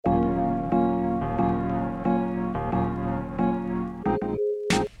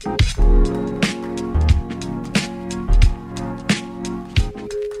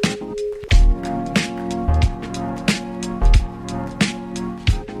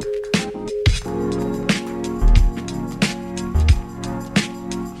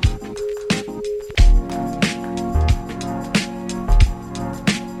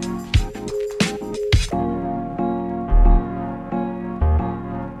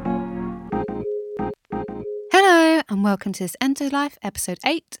and welcome to this End of Life episode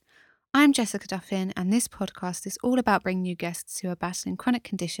 8. I'm Jessica Duffin, and this podcast is all about bringing you guests who are battling chronic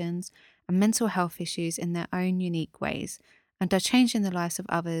conditions and mental health issues in their own unique ways and are changing the lives of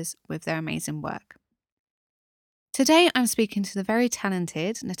others with their amazing work. Today I'm speaking to the very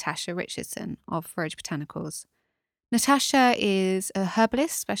talented Natasha Richardson of Forage Botanicals. Natasha is a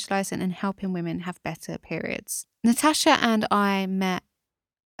herbalist specialising in helping women have better periods. Natasha and I met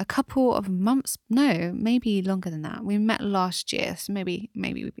a couple of months, no, maybe longer than that. We met last year, so maybe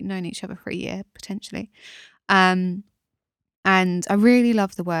we've known each other for a year, potentially. And I really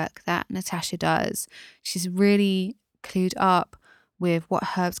love the work that Natasha does. She's really clued up with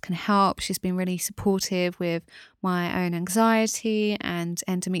what herbs can help. She's been really supportive with my own anxiety and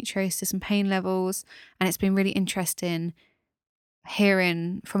endometriosis and pain levels. And it's been really interesting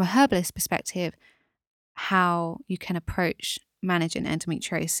hearing from a herbalist perspective how you can approach managing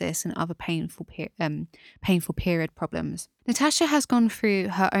endometriosis and other painful period problems. Natasha has gone through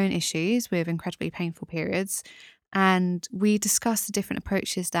her own issues with incredibly painful periods, and we discussed the different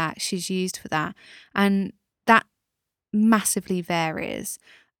approaches that she's used for that, and that massively varies.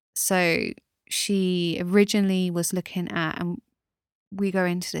 So she originally was looking at, and we go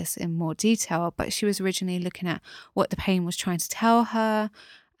into this in more detail, but she was originally looking at what the pain was trying to tell her.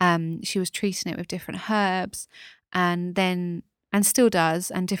 She was treating it with different herbs and still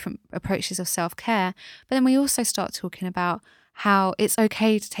does, and different approaches of self-care. But then we also start talking about how it's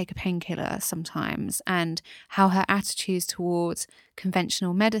okay to take a painkiller sometimes, and how her attitudes towards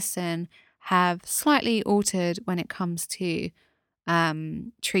conventional medicine have slightly altered when it comes to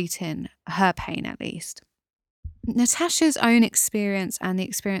treating her pain, at least. Natasha's own experience and the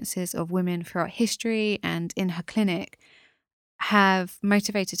experiences of women throughout history and in her clinic have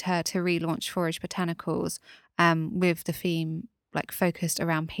motivated her to relaunch Forage Botanicals with the theme focused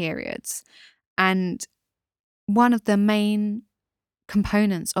around periods. And one of the main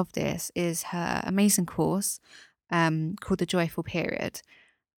components of this is her amazing course called The Joyful Period,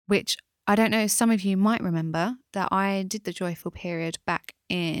 which I don't know, some of you might remember that I did the Joyful Period back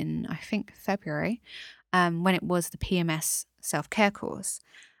in, I think, February, when it was the PMS self-care course.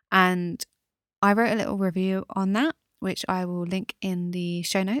 And I wrote a little review on that, which I will link in the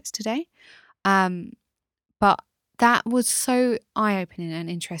show notes today. But that was so eye-opening and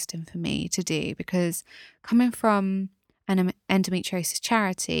interesting for me to do, because coming from an endometriosis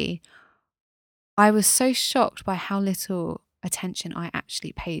charity, I was so shocked by how little attention I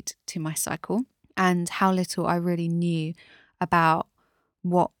actually paid to my cycle and how little I really knew about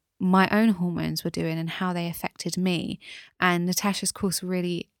what my own hormones were doing and how they affected me. And Natasha's course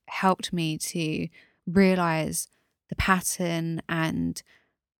really helped me to realize the pattern and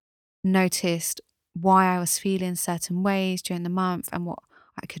noticed why I was feeling certain ways during the month and what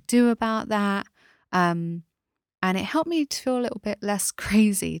I could do about that. And it helped me to feel a little bit less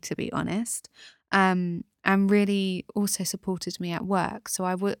crazy, to be honest. And really also supported me at work. So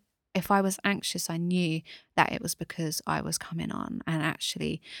if I was anxious, I knew that it was because I was coming on, and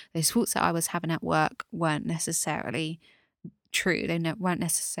actually those thoughts that I was having at work weren't necessarily true. They weren't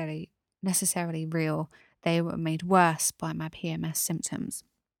necessarily real. They were made worse by my PMS symptoms.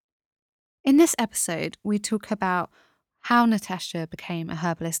 In this episode, we talk about how Natasha became a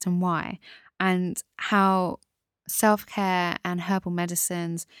herbalist and why, and how self-care and herbal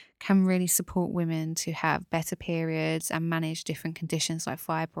medicines can really support women to have better periods and manage different conditions like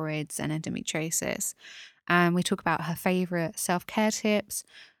fibroids and endometriosis. And we talk about her favourite self-care tips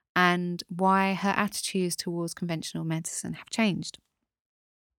and why her attitudes towards conventional medicine have changed.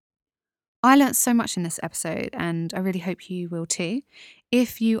 I learnt so much in this episode, and I really hope you will too.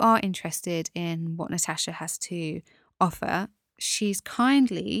 If you are interested in what Natasha has to offer, she's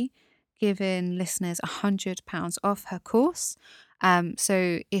kindly given listeners £100 off her course.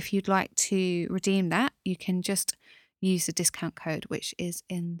 So if you'd like to redeem that, you can just use the discount code, which is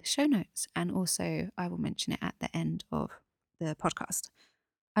in the show notes. And also I will mention it at the end of the podcast.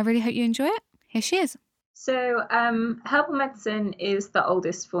 I really hope you enjoy it. Here she is. So herbal medicine is the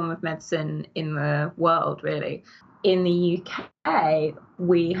oldest form of medicine in the world, really. In the UK,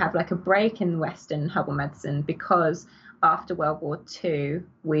 we have a break in Western herbal medicine because after World War II,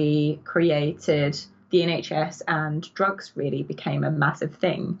 we created the NHS and drugs really became a massive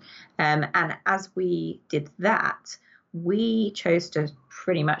thing. And as we did that, we chose to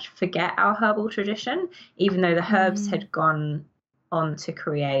pretty much forget our herbal tradition, even though the herbs had gone on to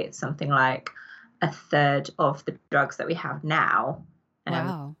create something like a third of the drugs that we have now.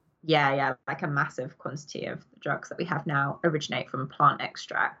 Wow. Yeah, a massive quantity of the drugs that we have now originate from plant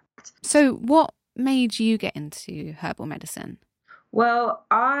extract. So what made you get into herbal medicine? Well,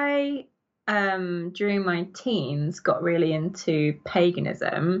 I during my teens got really into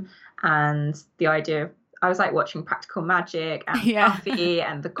paganism and the idea of, I was like watching Practical Magic and Yeah. Buffy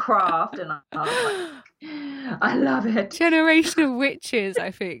and The Craft, and I was like, I love it. Generation of witches, I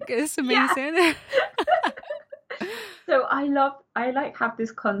think. It's amazing. So I like have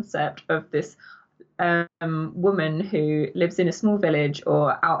this concept of this woman who lives in a small village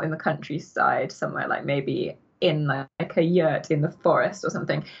or out in the countryside somewhere, like maybe in like a yurt in the forest or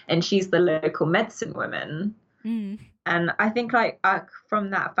something, and she's the local medicine woman. Mm. And I think like from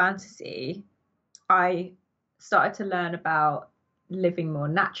that fantasy, I started to learn about living more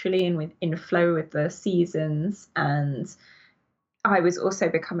naturally and in flow with the seasons, and I was also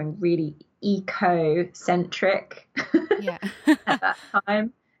becoming really eco-centric Yeah. at that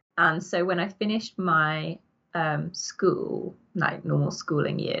time. And so when I finished my school, like normal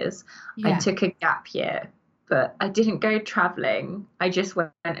schooling years, I took a gap year, but I didn't go traveling. I just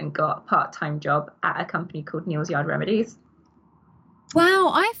went and got a part-time job at a company called Neal's Yard Remedies.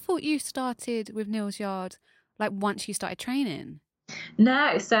 Wow, I thought you started with Neal's Yard like once you started training.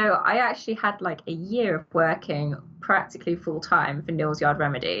 No, so I actually had like a year of working practically full time for Neal's Yard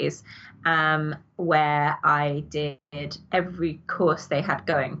Remedies, where I did every course they had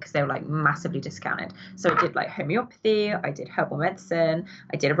going because they were like massively discounted. So I did like homeopathy, I did herbal medicine,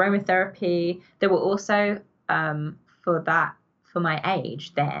 I did aromatherapy. There were also for my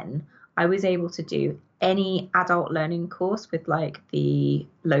age then, I was able to do any adult learning course with like the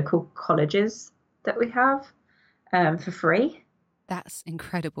local colleges that we have for free. That's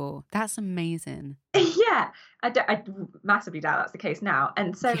incredible. That's amazing. Yeah, I massively doubt that's the case now.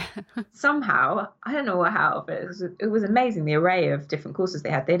 And so somehow, I don't know how, but it was amazing the array of different courses they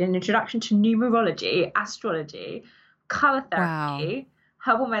had. They had an introduction to numerology, astrology, color therapy,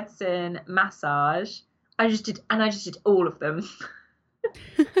 herbal medicine, massage. I just did all of them.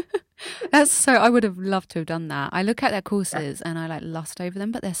 That's so, I would have loved to have done that. I look at their courses and I like lust over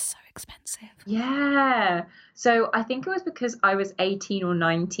them, but they're so expensive. Yeah. So I think it was because I was 18 or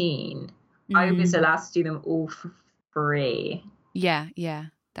 19. I was allowed to do them all for free. Yeah,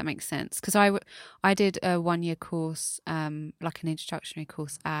 that makes sense. Because I did a 1-year course, like an introductory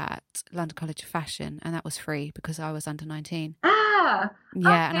course at London College of Fashion, and that was free because I was under 19. Ah, yeah,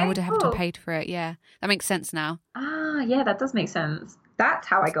 okay, and I would have cool. to paid for it. Yeah, that makes sense now. Ah, yeah, that does make sense. That's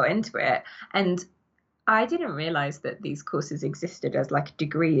how I got into it. And I didn't realize that these courses existed as like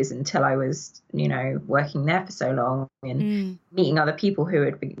degrees until I was, working there for so long and meeting other people who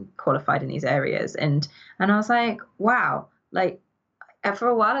had been qualified in these areas. And I was like, wow, like for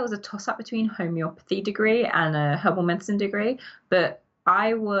a while it was a toss up between homeopathy degree and a herbal medicine degree. But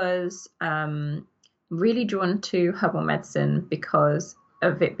I was really drawn to herbal medicine because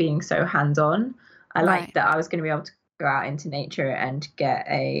of it being so hands on. I liked that I was going to be able to go out into nature and get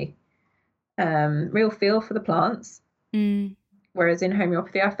a real feel for the plants. Whereas in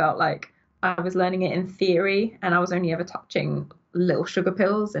homeopathy, I felt like I was learning it in theory and I was only ever touching little sugar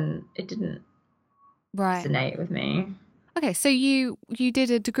pills and it didn't resonate with me. Okay, so you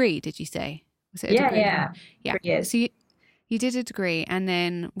did a degree, did you say? Was it a degree? Yeah. 3 years. So you did a degree, and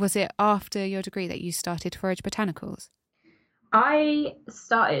then was it after your degree that you started Forage Botanicals? I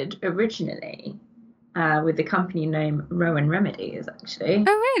started originally with the company name Rowan Remedies, actually.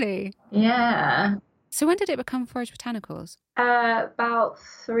 Oh, really? Yeah. So when did it become Forage Botanicals? About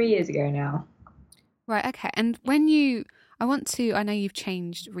 3 years ago now. Right, okay. And I know you've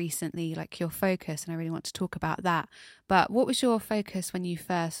changed recently, like your focus, and I really want to talk about that. But what was your focus when you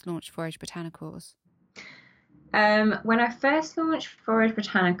first launched Forage Botanicals? When I first launched Forage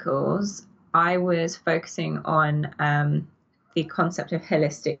Botanicals, I was focusing on the concept of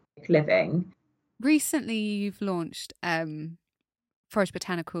holistic living. Recently, you've launched Forage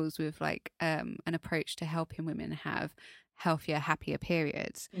Botanicals with like an approach to helping women have healthier, happier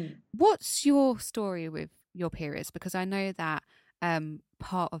periods. What's your story with your periods? Because I know that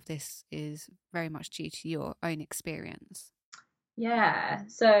part of this is very much due to your own experience. Yeah,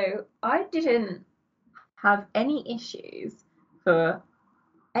 so I didn't have any issues for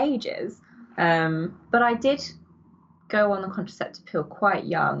ages, but I did go on the contraceptive pill quite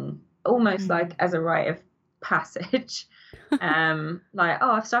young, almost like as a rite of passage. Like,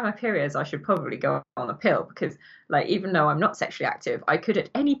 oh, I've started my periods, I should probably go on the pill because, like, even though I'm not sexually active, I could at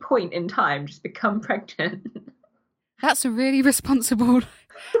any point in time just become pregnant. That's a really responsible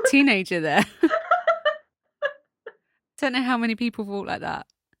teenager there. Don't know how many people thought like that.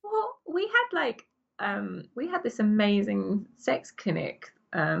 Well, we had this amazing sex clinic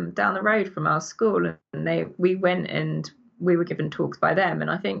down the road from our school, and we went and we were given talks by them, and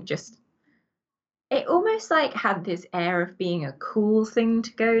I think just it almost like had this air of being a cool thing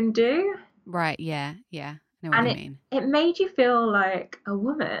to go and do. Right. Yeah. Yeah. I know what And you it, mean. it made you feel like a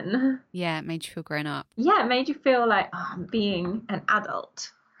woman. Yeah. It made you feel grown up. Yeah, it made you feel like, oh, I'm being an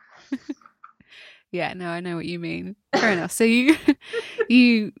adult. Yeah. No, I know what you mean. Fair enough. So you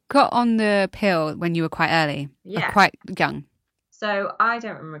you got on the pill when you were quite early, or Yeah. quite young. So I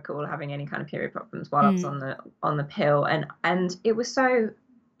don't recall having any kind of period problems while I was Mm. on the pill, and it was so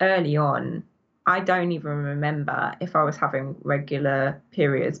early on. I don't even remember if I was having regular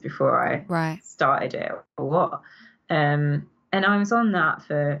periods before I Right. started it or what. And I was on that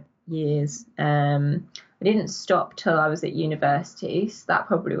for years. I didn't stop till I was at university, so that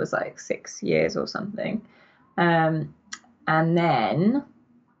probably was like 6 years or something. Um, and then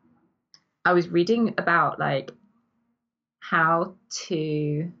I was reading about like how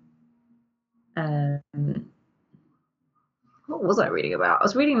to what was I reading about? I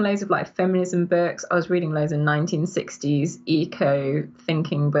was reading loads of like feminism books. I was reading loads of 1960s eco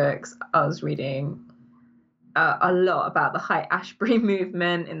thinking books. I was reading a lot about the High Ashbury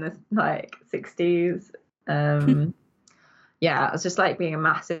movement in the like 60s. Yeah, I was just like being a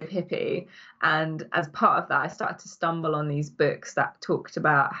massive hippie. And as part of that, I started to stumble on these books that talked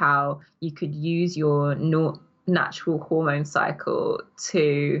about how you could use your natural hormone cycle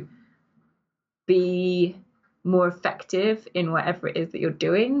to be more effective in whatever it is that you're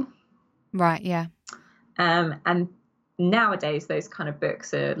doing. Right. Yeah. And nowadays, those kind of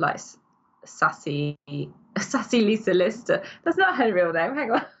books are like sassy Lisa Lister. That's not her real name.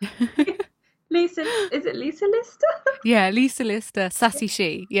 Hang on. Lisa, is it Lisa Lister? Yeah. Lisa Lister, Sassy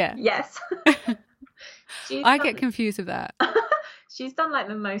She. Yeah. Yes. She's I done, get confused with that. she's done like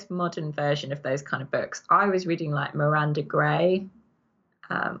the most modern version of those kind of books. I was reading like Miranda Gray,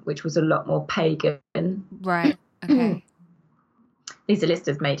 which was a lot more pagan. Right. Okay. Lisa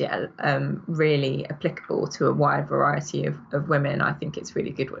Lister's made it really applicable to a wide variety of women. I think it's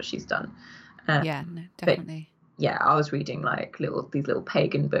really good what she's done. Yeah. No, definitely. But yeah, I was reading like these little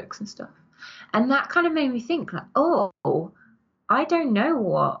pagan books and stuff, and that kind of made me think like, oh, I don't know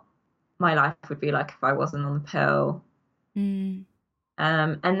what my life would be like if I wasn't on the pill. Mm.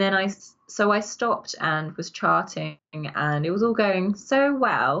 And then I stopped and was charting, and it was all going so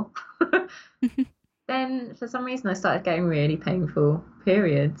well. Then for some reason I started getting really painful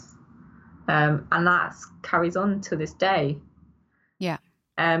periods, and that carries on to this day. Yeah.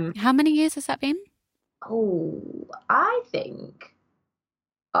 Um, How many years has that been? I think,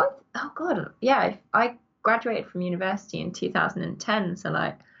 oh God, yeah, I graduated from university in 2010, so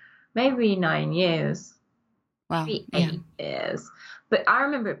like maybe 9 years, Wow. maybe Yeah. 8 years. But I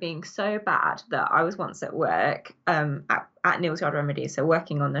remember it being so bad that I was once at work, at Neal's Yard Remedies, so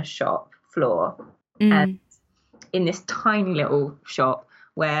working on the shop floor, and in this tiny little shop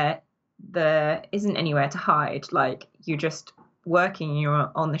where there isn't anywhere to hide. Like you're just working,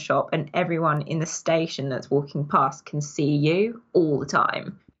 you're on the shop, and everyone in the station that's walking past can see you all the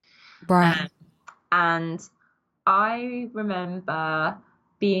time. Right. And I remember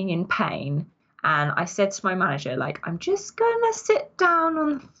being in pain, and I said to my manager, like, I'm just gonna sit down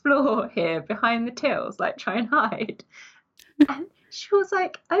on the floor here behind the tills, like try and hide. And she was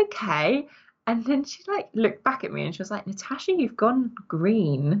like, okay. And then she like looked back at me and she was like, Natasha, you've gone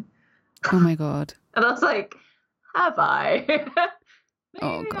green. Oh my God. And I was like, have I?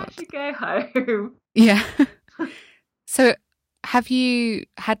 Oh Maybe I God. should go home. Yeah. So have you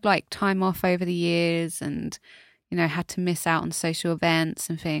had like time off over the years and, had to miss out on social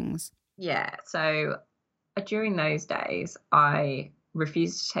events and things? Yeah. So during those days, I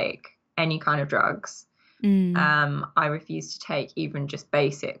refused to take any kind of drugs. I refused to take even just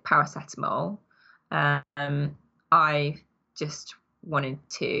basic paracetamol. I just wanted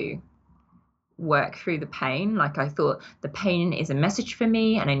to work through the pain. Like I thought the pain is a message for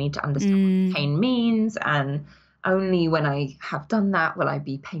me and I need to understand what pain means, and only when I have done that will I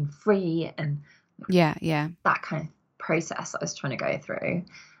be pain free, and that kind of process I was trying to go through.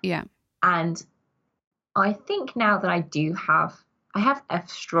 Yeah. And I think now that I have a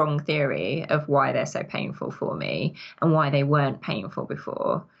strong theory of why they're so painful for me and why they weren't painful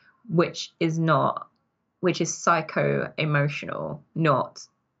before, which is psycho-emotional, not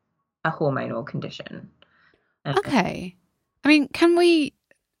a hormonal condition. Okay. I mean,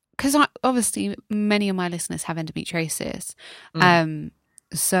 because obviously many of my listeners have endometriosis.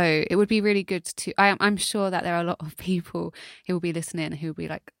 So it would be really good I'm sure that there are a lot of people who will be listening who will be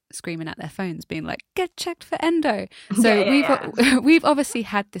like screaming at their phones being like, get checked for endo. So we've obviously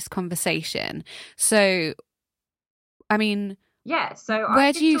had this conversation. So, I mean, so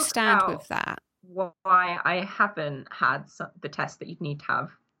where do you stand with that? Why I haven't had the test that you'd need to have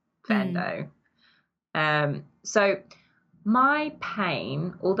for endo. So my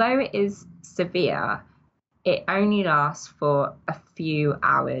pain, although it is severe, it only lasts for a few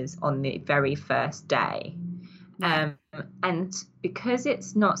hours on the very first day. Right. Um, and because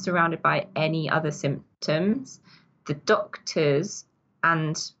it's not surrounded by any other symptoms, the doctors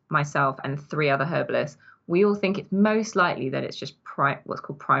and myself and three other herbalists, we all think it's most likely that it's just what's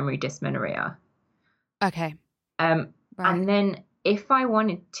called primary dysmenorrhea. Okay. Um, Right. and then if I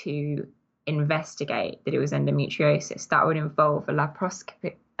wanted to investigate that it was endometriosis, that would involve a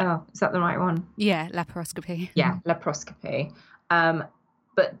laparoscopy. Oh, is that the right one? Yeah, laparoscopy. Yeah, laparoscopy. Um,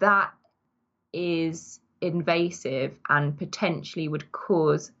 but that is invasive and potentially would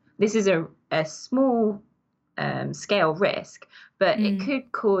cause, this is a small scale risk, but it Mm.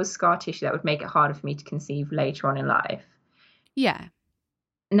 could cause scar tissue that would make it harder for me to conceive later on in life. Yeah.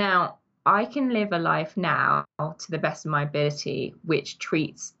 Now, I can live a life now to the best of my ability, which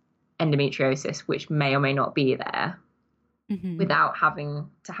treats endometriosis, which may or may not be there, Hmm. without having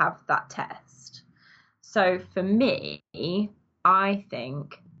to have that test. So for me, I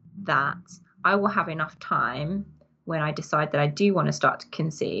think that I will have enough time when I decide that I do want to start to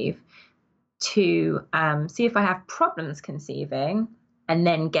conceive to see if I have problems conceiving and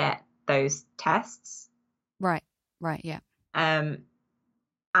then get those tests. Right. Right. Yeah. Um,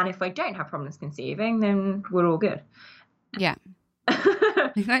 and if I don't have problems conceiving, then we're all good. Yeah.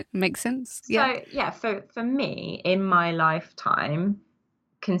 That makes sense. Yeah. So yeah, for me in my lifetime,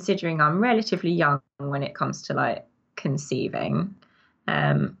 considering I'm relatively young when it comes to like conceiving,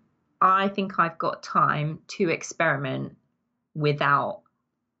 um, I think I've got time to experiment without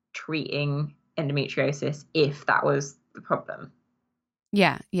treating endometriosis if that was the problem.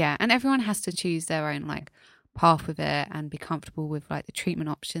 Yeah. Yeah. And everyone has to choose their own like path with it and be comfortable with like the treatment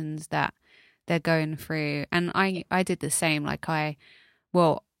options that they're going through. And I did the same. Like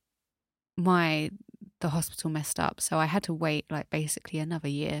well, my the hospital messed up, so I had to wait like basically another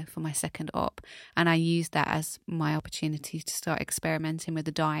year for my second op, and I used that as my opportunity to start experimenting with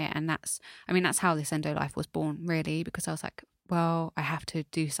the diet. And that's how this endo life was born, really, because I was like, well, I have to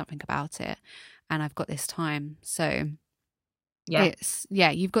do something about it, and I've got this time. So Yeah.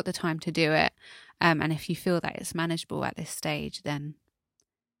 you've got the time to do it, and if you feel that it's manageable at this stage, then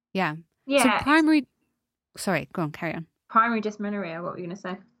yeah. So Yeah. sorry, go on, carry on. Primary dysmenorrhea, what were you going to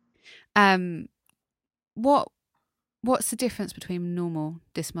say? um what What's the difference between normal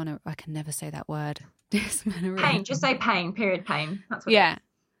dysmenorrhea? I can never say that word. Dysmenorrhea. Pain, just say pain, period pain. That's what it Yeah. is.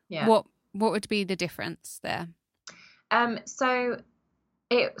 Yeah. What would be the difference there? So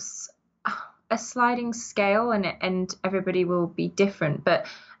it's a sliding scale and everybody will be different, but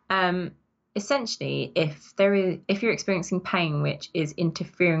um essentially if you're experiencing pain which is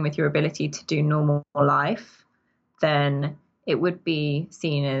interfering with your ability to do normal life, then it would be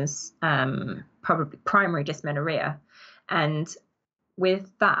seen as probably primary dysmenorrhea. And with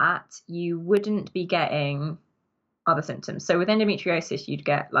that, you wouldn't be getting other symptoms. So with endometriosis, you'd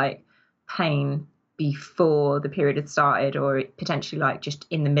get like pain before the period had started, or potentially like just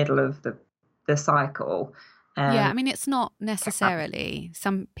in the middle of the cycle. Yeah, I Um, mean, it's not necessarily.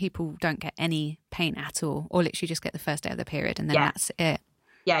 Some people don't get any pain at all, or literally just get the first day of the period and then yeah, that's it.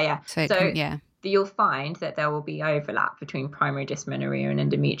 yeah. So it So can, yeah. you'll find that there will be overlap between primary dysmenorrhea and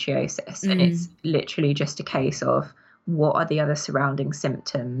endometriosis, and it's Mm. literally just a case of what are the other surrounding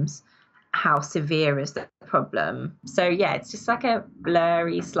symptoms, how severe is the problem. So yeah, it's just like a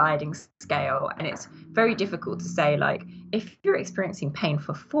blurry sliding scale, and it's very difficult to say like if you're experiencing pain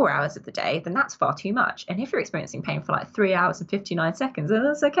for 4 hours of the day, then that's far too much, and if you're experiencing pain for like 3 hours and 59 seconds, then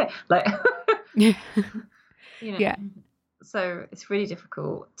that's okay. Like Yeah. you know, Yeah. so it's really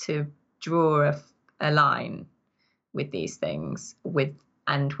difficult to draw a line with these things with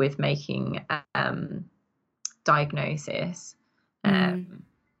making diagnosis. Mm.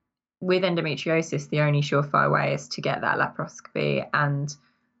 With endometriosis, the only surefire way is to get that laparoscopy and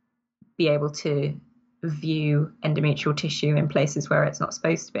be able to view endometrial tissue in places where it's not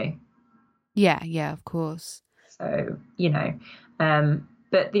supposed to be. Yeah, yeah, of course. So,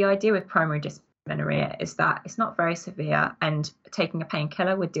 but the idea with primary dysmenorrhea is that it's not very severe and taking a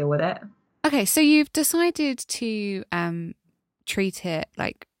painkiller would deal with it. Okay, so you've decided to treat it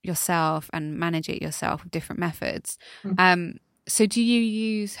like yourself and manage it yourself with different methods. So do you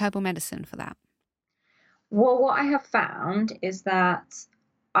use herbal medicine for that? Well, what I have found is that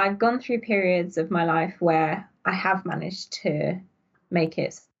I've gone through periods of my life where I have managed to make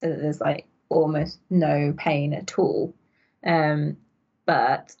it so that there's like almost no pain at all.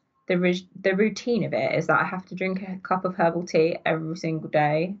 But the routine of it is that I have to drink a cup of herbal tea every single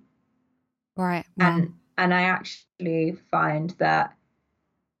day, Right. Wow. and I actually find that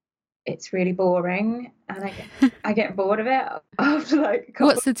it's really boring, and I get bored of it after like a couple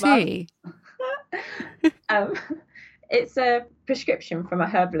What's the of months. tea? um, it's a prescription from a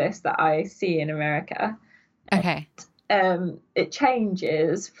herbalist that I see in America. Okay. It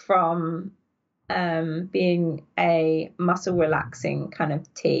changes from being a muscle relaxing kind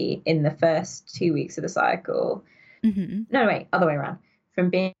of tea in the first 2 weeks of the cycle. Mm-hmm. No, wait, other way around. From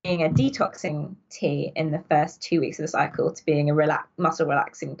being a detoxing tea in the first 2 weeks of the cycle to being a muscle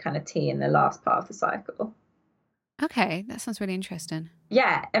relaxing kind of tea in the last part of the cycle. Okay, that sounds really interesting.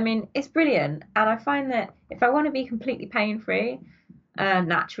 Yeah, I mean, it's brilliant. And I find that if I want to be completely pain free,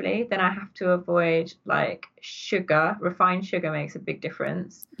 naturally, then I have to avoid like sugar. Refined sugar makes a big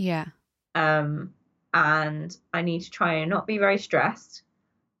difference. Yeah. Um, and I need to try and not be very stressed,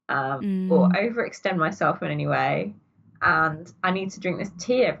 or Mm. overextend myself in any way. And I need to drink this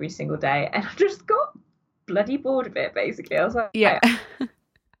tea every single day. And I just got bloody bored of it, basically. I was like, Yeah.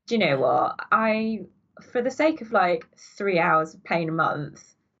 do you know what? For the sake of like 3 hours of pain a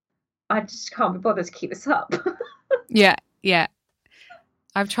month, I just can't be bothered to keep this up. Yeah. Yeah.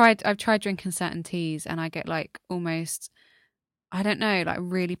 I've tried drinking certain teas and I get like almost, I don't know, like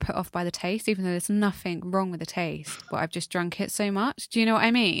really put off by the taste, even though there's nothing wrong with the taste, but I've just drunk it so much. Do you know what I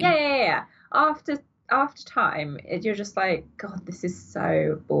Yeah, mean? yeah, yeah, yeah. After time, you're just like, God, this is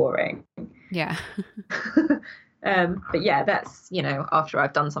so boring. Yeah. But yeah, that's, after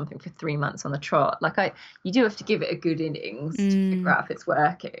I've done something for 3 months on the trot, like you do have to give it a good innings to figure Mm. out if it's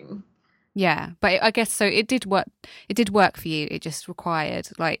working. Yeah. But I guess so it did work. It did work for you. It just required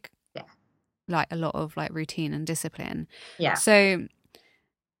Yeah, like a lot of like routine and discipline. yeah, So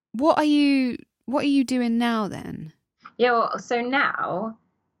what are you doing now then? yeah. Well,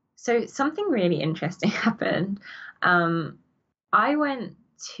 so something really interesting happened. Um, I went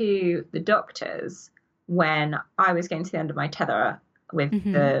to the doctors when I was getting to the end of my tether with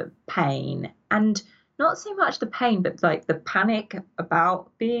Mm-hmm. the pain, and not so much the pain, but like the panic about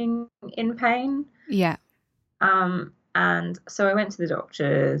being in pain. Yeah. And so I went to the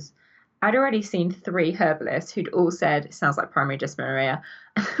doctors. I'd already seen 3 herbalists who'd all said it sounds like primary dysmenorrhea.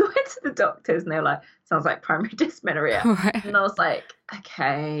 And I went to the doctors and they were like, sounds like primary dysmenorrhea. Right. And I was like,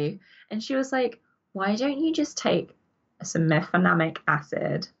 okay. And she was like, why don't you just take some mefenamic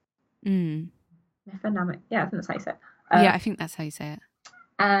acid? Mm. Mefenamic, yeah, I think that's how you say it. Yeah, I think that's how you say it.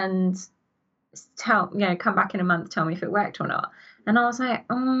 And come back in a month, tell me if it worked or not. And I was like,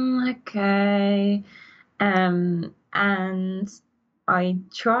 okay. And I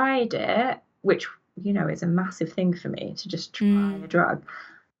tried it, which, is a massive thing for me to just try a Mm. drug.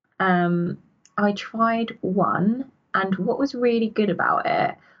 I tried one, and what was really good about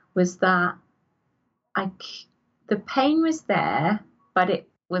it was that I, the pain was there, but it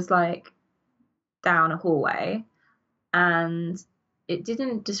was like down a hallway, and it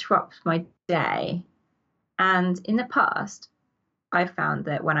didn't disrupt my day. And in the past, I found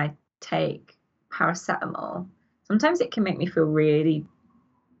that when I take paracetamol, sometimes it can make me feel really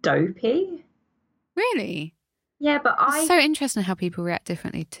dopey. Really? Yeah, but It's so interesting how people react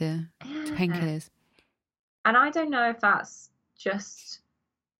differently to yeah. painkillers. And I don't know if that's just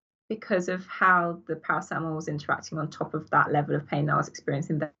because of how the paracetamol was interacting on top of that level of pain that I was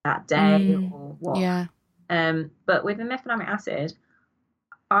experiencing that day Mm. or what. Yeah. But with the mefenamic acid,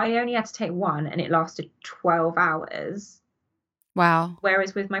 I only had to take one and it lasted 12 hours. Wow.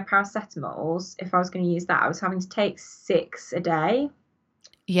 Whereas with my paracetamols, if I was going to use that, I was having to take 6 a day.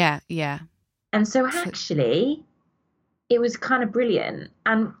 Yeah, yeah. And so So, actually, it was kind of brilliant.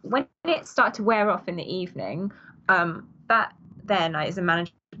 And when it started to wear off in the evening, that then is a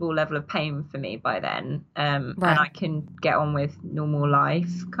manageable level of pain for me by then. And right. I can get on with normal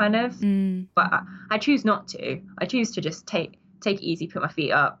life kind of. Mm. But I choose not to. I choose to just take it easy, put my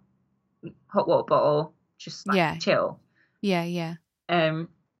feet up, hot water bottle, just like Yeah. chill. Yeah, yeah. Um,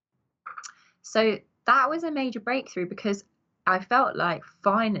 so that was a major breakthrough because I felt like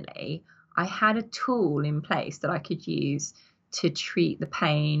finally I had a tool in place that I could use to treat the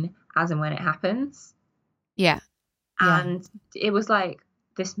pain as and when it happens. Yeah. Yeah. And it was like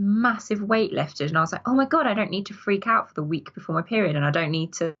this massive weight lifted. And I was like, oh my God, I don't need to freak out for the week before my period. And I don't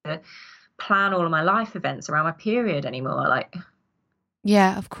need to plan all of my life events around my period anymore. Like,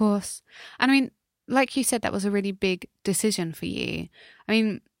 Yeah, of course. And I mean, like you said, that was a really big decision for you. I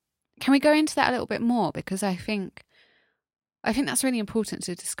mean, can we go into that a little bit more? Because I think that's really important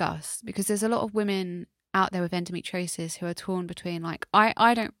to discuss because there's a lot of women out there with endometriosis who are torn between like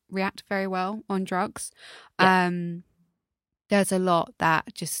I don't react very well on drugs. yeah, There's a lot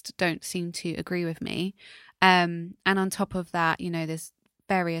that just don't seem to agree with me. And on top of that, there's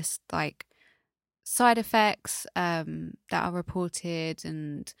various like side effects that are reported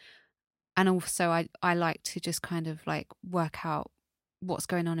and and also I like to just kind of like work out what's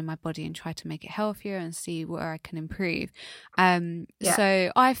going on in my body and try to make it healthier and see where I can improve.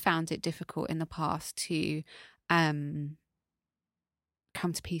 So I found it difficult in the past to come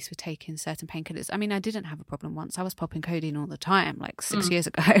to peace with taking certain painkillers. I mean, I didn't have a problem once. I was popping codeine all the time, like 6 years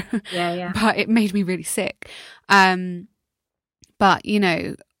ago. Yeah. But it made me really sick. But, you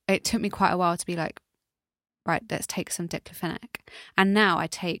know, it took me quite a while to be like, right, let's take some diclofenac. And now I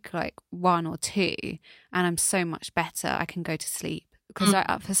take like 1 or 2 and I'm so much better. I can go to sleep. Because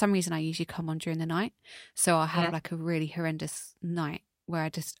for some reason I usually come on during the night. So I'll have like a really horrendous night where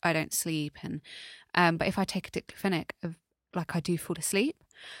I don't sleep. And but if I take a diclofenac, like I do fall asleep.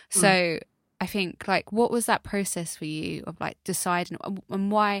 So I think like, what was that process for you of like deciding, and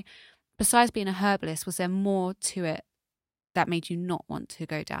why, besides being a herbalist, was there more to it that made you not want to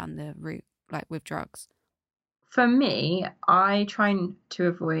go down the route like with drugs? For me, I try to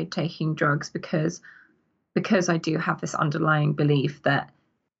avoid taking drugs because I do have this underlying belief that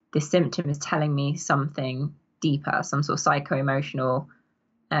this symptom is telling me something deeper, some sort of psycho-emotional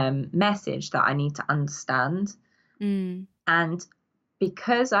message that I need to understand. And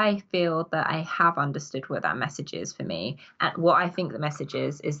because I feel that I have understood what that message is for me, and what I think the message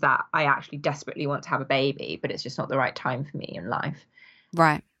is that I actually desperately want to have a baby, but it's just not the right time for me in life.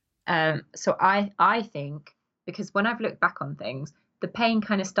 Right. So I think, because when I've looked back on things, the pain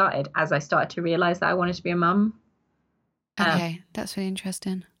kind of started as I started to realize that I wanted to be a mum. Okay, that's really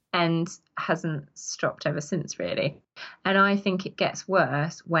interesting. And hasn't stopped ever since, really. And I think it gets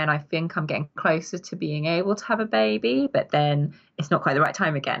worse when I think I'm getting closer to being able to have a baby, but then it's not quite the right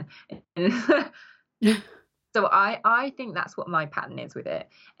time again. So I think that's what my pattern is with it.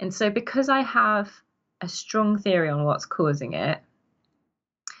 And so because I have a strong theory on what's causing it,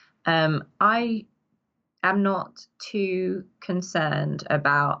 I am not too concerned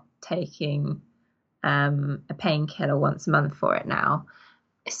about taking a painkiller once a month for it now,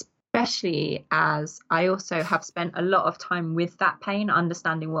 especially as I also have spent a lot of time with that pain,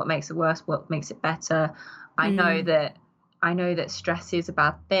 understanding what makes it worse, what makes it better. I know that stress is a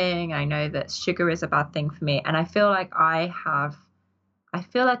bad thing. I know that sugar is a bad thing for me. And I feel like I'm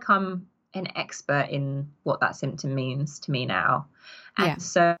an expert in what that symptom means to me now. And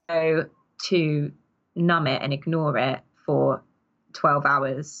so to numb it and ignore it for 12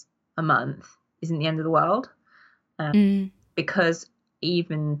 hours a month isn't the end of the world. Because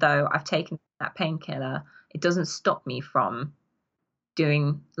even though I've taken that painkiller, it doesn't stop me from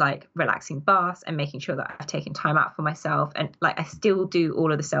doing like relaxing baths and making sure that I've taken time out for myself. And like, I still do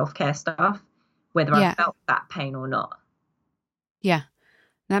all of the self-care stuff, whether I felt that pain or not. Yeah.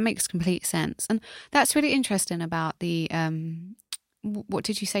 That makes complete sense. And that's really interesting about the, what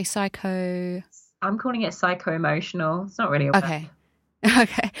did you say, psycho? I'm calling it psycho-emotional. It's not really a word.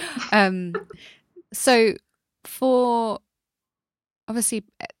 Okay. So for, obviously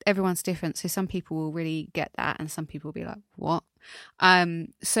everyone's different. So some people will really get that and some people will be like, what?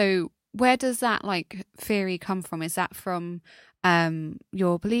 So where does that like theory come from? Is that from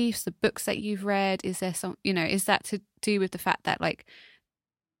your beliefs, the books that you've read? Is there some, is that to do with the fact that like,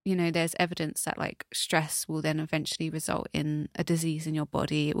 there's evidence that like stress will then eventually result in a disease in your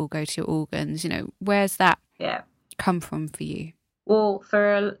body. It will go to your organs. Where's that come from for you? Well,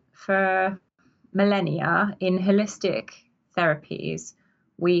 for millennia in holistic therapies,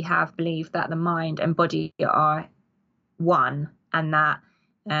 we have believed that the mind and body are one, and that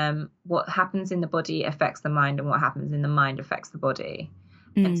what happens in the body affects the mind, and what happens in the mind affects the body.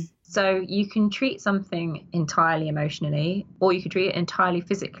 And so you can treat something entirely emotionally, or you could treat it entirely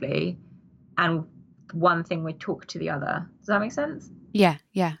physically, and one thing would talk to the other. Does that make sense? Yeah,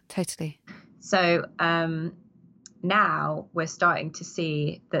 totally. So now we're starting to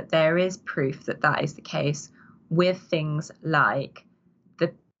see that there is proof that that is the case with things like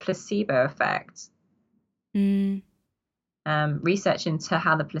the placebo effect. Research into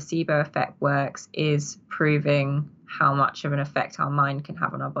how the placebo effect works is proving how much of an effect our mind can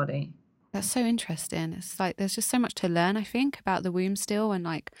have on our body. That's so interesting. It's like there's just so much to learn, I think, about the womb still, and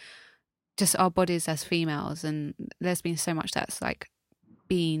like just our bodies as females, and there's been so much that's like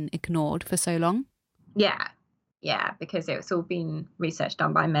been ignored for so long. Yeah, because it's all been research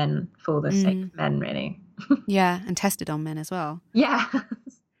done by men for the sake of men, really. Yeah, and tested on men as well. Yeah.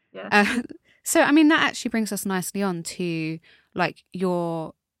 So, I mean, that actually brings us nicely on to like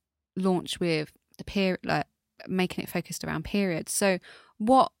your launch with the period, like making it focused around periods. So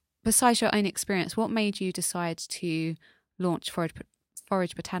what, besides your own experience, what made you decide to launch Forage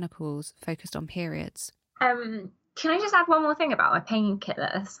Botanicals focused on periods? Can I just add one more thing about my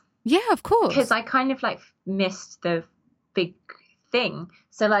painkillers? Yeah, of course. Because I kind of like missed the big thing.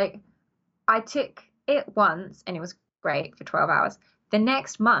 So like I took it once and it was great for 12 hours. The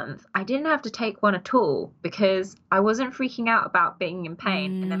next month, I didn't have to take one at all because I wasn't freaking out about being in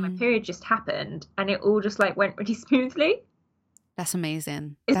pain. And then my Mm, period just happened and it all just like went really smoothly. that's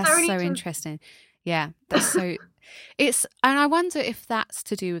amazing. It's That's so so really interesting. Yeah, that's so and I wonder if that's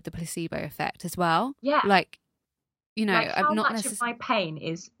to do with the placebo effect as well. yeah. Like, you know, Like how not much of necessarily. my pain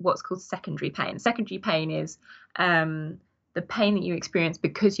is what's called secondary pain. Secondary pain is the pain that you experience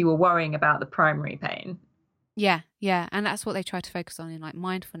because you were worrying about the primary pain. Yeah, yeah. And that's what they try to focus on in like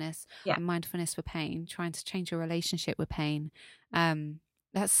mindfulness Yeah. and mindfulness for pain, trying to change your relationship with pain.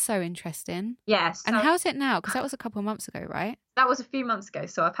 That's so interesting. Yeah. And So how's it now? Because that was a couple of months ago, right? that was a few months ago.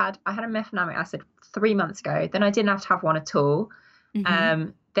 So I had a mefenamic acid 3 months ago. Then I didn't have to have one at all.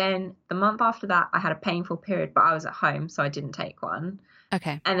 Mm-hmm. Then the month after that, I had a painful period, but I was at home, so I didn't take one.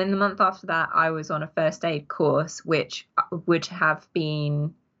 Okay. And then the month after that, I was on a first aid course, which would have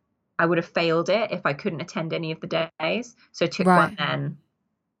been, I would have failed it if I couldn't attend any of the days. So I took one Right. then.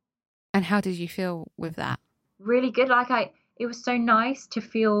 And how did you feel with that? Really good. It was so nice to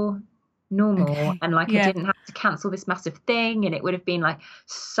feel normal Okay. and like I Yeah. didn't have to cancel this massive thing. And it would have been like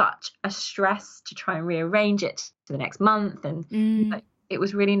such a stress to try and rearrange it to the next month. And Mm, like, it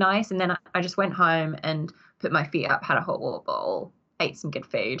was really nice. And then I just went home and put my feet up, had a hot water bowl, ate some good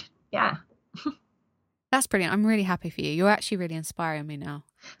food. Yeah. that's brilliant. I'm really happy for you. You're actually really inspiring me now.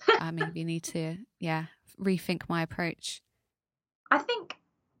 I maybe need to, yeah, rethink my approach. I think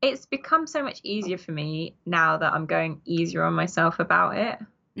it's become so much easier for me now that I'm going easier on myself about it.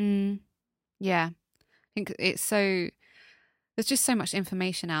 Mm, yeah. I think there's just so much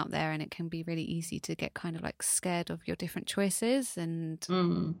information out there and it can be really easy to get kind of like scared of your different choices and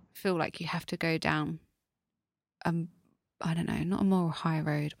Mm. feel like you have to go down I don't know, not a moral high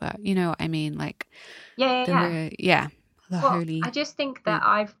road, but you know what I mean, like Yeah, yeah, yeah. the Well, holy I just think that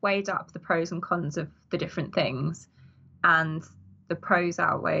route. I've weighed up the pros and cons of the different things, and the pros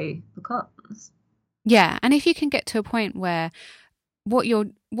outweigh the cons. Yeah, and if you can get to a point where what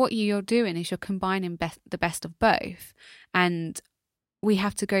you're doing is you're combining the best of both, and we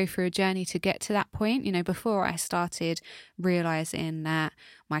have to go through a journey to get to that point. You know, before I started realizing that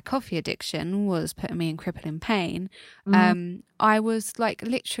my coffee addiction was putting me in crippling pain, I was like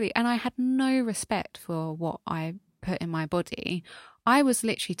literally, and I had no respect for what I put in my body. I was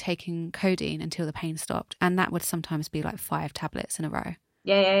literally taking codeine until the pain stopped, and that would sometimes be like 5 tablets in a row.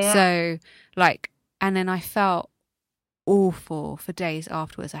 Yeah, yeah, yeah. So, like, and then I felt awful for days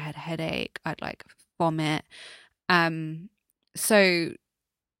afterwards. I had a headache. I'd like vomit. So,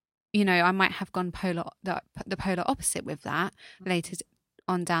 you know, I might have gone the polar opposite with that later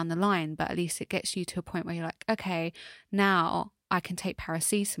on down the line, but at least it gets you to a point where you're like, okay, now I can take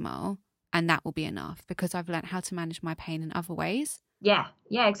paracetamol and that will be enough because I've learned how to manage my pain in other ways. Yeah,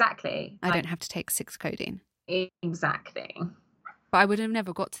 yeah, exactly. I don't have to take 6 codeine. Exactly. But I would have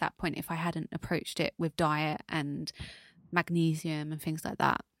never got to that point if I hadn't approached it with diet and magnesium and things like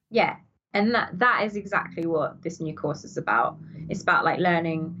that. Yeah, and that is exactly what this new course is about. It's about like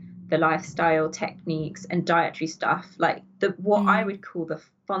learning the lifestyle techniques and dietary stuff, like what I would call the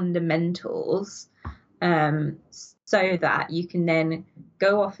fundamentals, so that you can then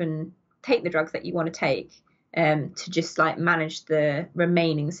go off and take the drugs that you want to take, to just like manage the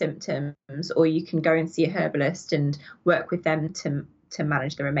remaining symptoms, or you can go and see a herbalist and work with them to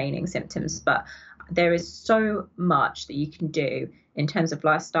manage the remaining symptoms. But there is so much that you can do in terms of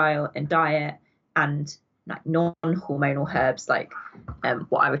lifestyle and diet and like non-hormonal herbs, like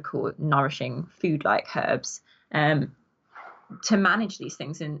what I would call nourishing food-like herbs, to manage these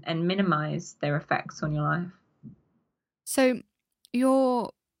things and minimize their effects on your life. So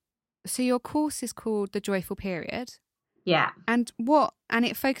your course is called The Joyful Period. Yeah. And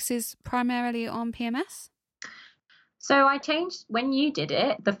it focuses primarily on PMS? So I changed when you did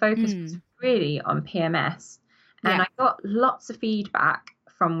it, the focus was really on PMS. And I got lots of feedback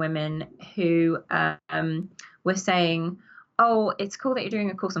from women who were saying, oh, it's cool that you're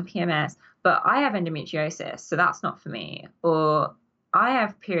doing a course on PMS, but I have endometriosis, so that's not for me. Or I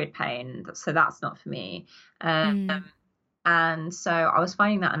have period pain, so that's not for me. And so I was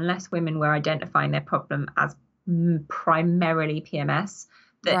finding that unless women were identifying their problem as primarily PMS,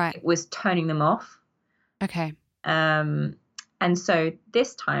 that it was turning them off. Okay. And so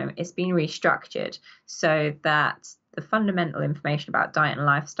this time it's been restructured so that the fundamental information about diet and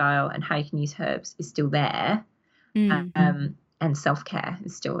lifestyle and how you can use herbs is still there. And self-care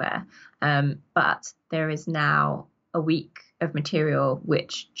is still there. But there is now a week of material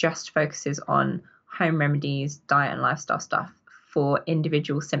which just focuses on home remedies, diet and lifestyle stuff for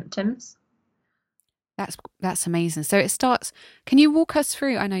individual symptoms. That's amazing. So it starts, can you walk us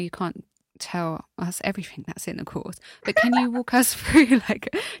through, I know you can't tell us everything that's in the course, but can you walk us through,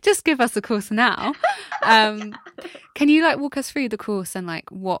 like, just give us the course now. Can you like walk us through the course and like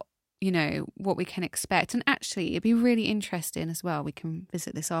what we can expect? And actually it'd be really interesting as well, we can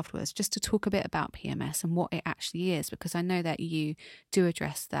visit this afterwards, just to talk a bit about PMS and what it actually is, because I know that you do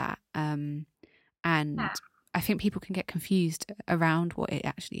address that, and I think people can get confused around what it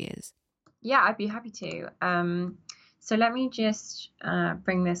actually is. Yeah, I'd be happy to. So let me just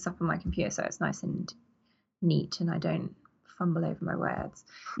bring this up on my computer so it's nice and neat and I don't fumble over my words.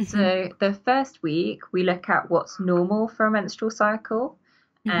 So the first week we look at what's normal for a menstrual cycle.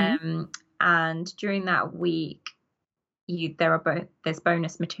 And during that week there's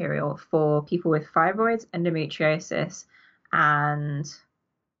bonus material for people with fibroids, endometriosis and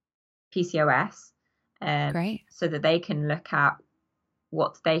PCOS. Great. So that they can look at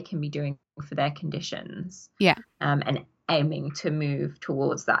what they can be doing for their conditions. Yeah. And aiming to move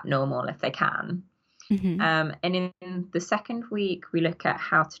towards that normal if they can. And in the second week, we look at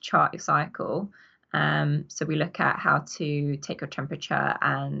how to chart your cycle. So we look at how to take your temperature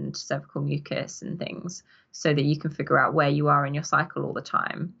and cervical mucus and things so that you can figure out where you are in your cycle all the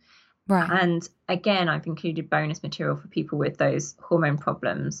time. Right. And again, I've included bonus material for people with those hormone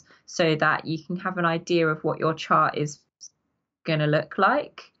problems so that you can have an idea of what your chart is going to look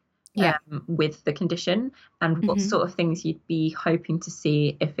like with the condition and what sort of things you'd be hoping to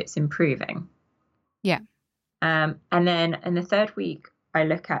see if it's improving. Yeah. And then in the third week, I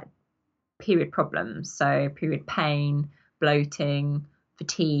look at period problems. So period pain, bloating,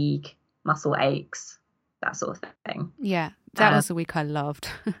 fatigue, muscle aches, that sort of thing. Yeah. That was the week I loved.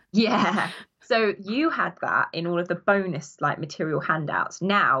 Yeah. So you had that in all of the bonus like material handouts.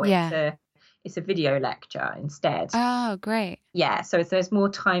 Now it's a video lecture instead. Oh, great. Yeah. So there's more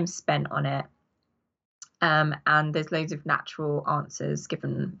time spent on it. And there's loads of natural answers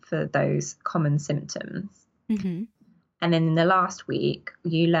given for those common symptoms. And then in the last week,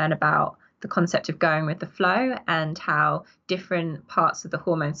 you learn about the concept of going with the flow and how different parts of the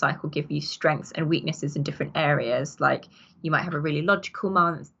hormone cycle give you strengths and weaknesses in different areas. Like you might have a really logical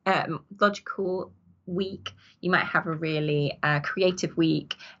week, you might have a really creative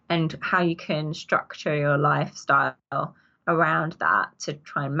week, and how you can structure your lifestyle around that to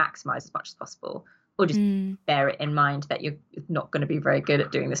try and maximize as much as possible, or just bear it in mind that you're not going to be very good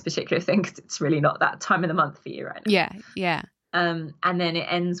at doing this particular thing because it's really not that time of the month for you right now. Yeah. And then it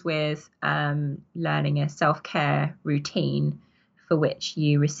ends with learning a self-care routine for which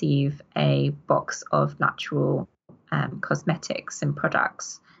you receive a box of natural cosmetics and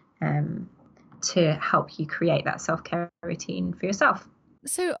products to help you create that self-care routine for yourself.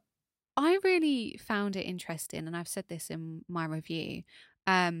 So I really found it interesting, and I've said this in my review,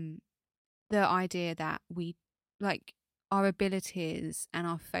 the idea that we like our abilities and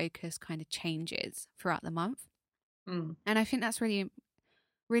our focus kind of changes throughout the month. And I think that's really,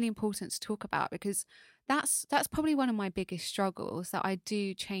 really important to talk about, because that's probably one of my biggest struggles, that I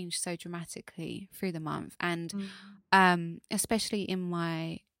do change so dramatically through the month. And especially in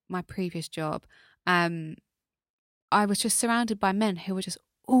my previous job, I was just surrounded by men who were just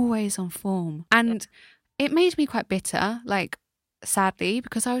always on form, and it made me quite bitter, like, sadly,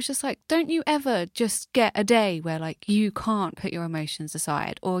 because I was just like, don't you ever just get a day where like you can't put your emotions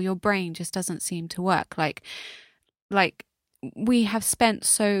aside, or your brain just doesn't seem to work? Like we have spent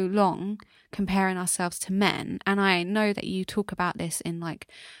so long comparing ourselves to men, and I know that you talk about this in like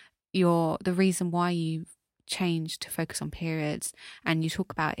the reason why you changed to focus on periods, and you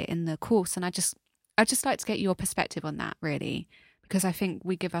talk about it in the course, and I just like to get your perspective on that, really, because I think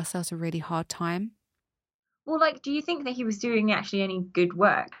we give ourselves a really hard time. Well, like, do you think that he was doing actually any good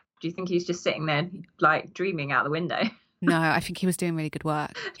work? Do you think he was just sitting there like dreaming out the window? No, I think he was doing really good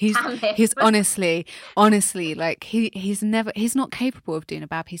work. He's honestly, like he's not capable of doing a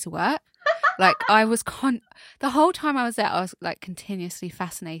bad piece of work. Like I was the whole time I was there, I was like continuously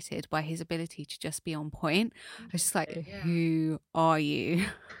fascinated by his ability to just be on point. I was just like, who are you?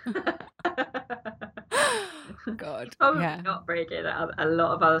 God, probably not very good at a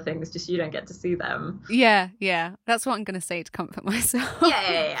lot of other things, just you don't get to see them. Yeah, that's what I'm gonna say to comfort myself.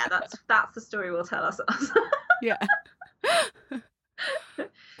 Yeah. That's the story we'll tell ourselves. Yeah.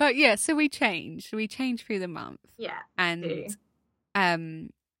 But yeah, so we change through the month. Yeah. And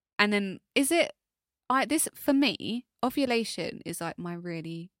then is it this for me, ovulation is like my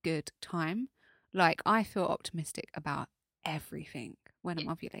really good time. Like I feel optimistic about everything when I'm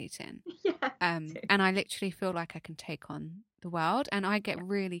ovulating. Yeah. And I literally feel like I can take on the world, and I get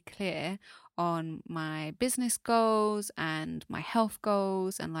really clear on my business goals and my health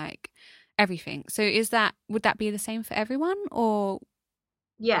goals and like everything. So would that be the same for everyone, or?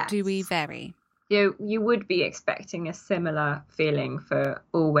 do we Yes. vary? You would be expecting a similar feeling for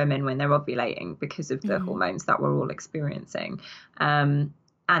all women when they're ovulating because of the Mm-hmm. hormones that we're all experiencing. And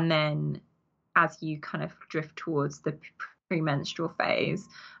then as you kind of drift towards the premenstrual phase,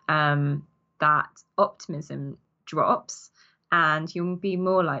 that optimism drops and you'll be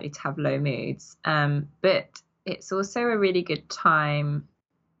more likely to have low moods. But it's also a really good time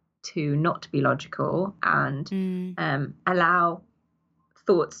to not be logical and allow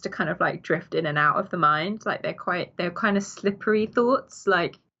thoughts to kind of like drift in and out of the mind. Like they're kind of slippery thoughts.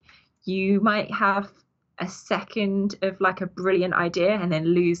 Like you might have a second of like a brilliant idea and then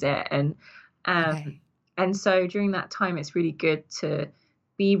lose it. Okay. And so during that time it's really good to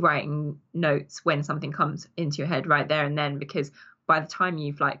be writing notes when something comes into your head right there and then, because by the time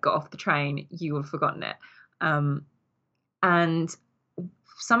you've like got off the train you will have forgotten it. And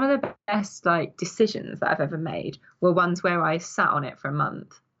some of the best like decisions that I've ever made were ones where I sat on it for a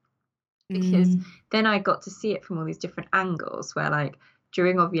month, because then I got to see it from all these different angles where like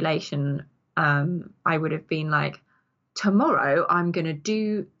during ovulation, I would have been like, tomorrow I'm going to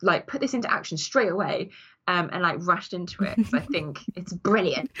do like put this into action straight away, and like rushed into it because I think it's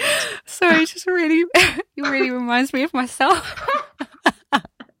brilliant. Sorry, just really, it really reminds me of myself.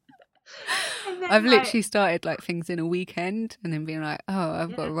 I've literally started like things in a weekend and then being like, oh,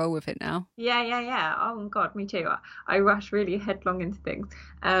 I've got to roll with it now. Yeah. Oh God, me too. I rush really headlong into things.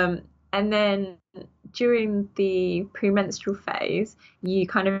 And then during the premenstrual phase, you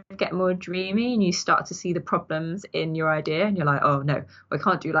kind of get more dreamy and you start to see the problems in your idea. And you're like, oh no, I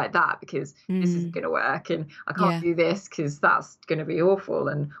can't do like that because this isn't going to work. And I can't do this because that's going to be awful.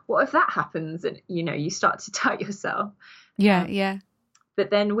 And what if that happens? And, you know, you start to doubt yourself. Yeah. But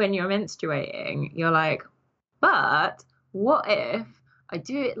then when you're menstruating, you're like, but what if I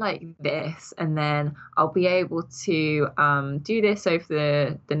do it like this and then I'll be able to do this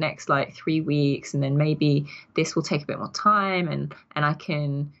over the next like 3 weeks, and then maybe this will take a bit more time and I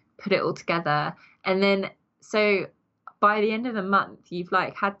can put it all together. And then so by the end of the month, you've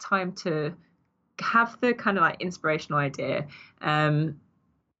like had time to have the kind of like inspirational idea,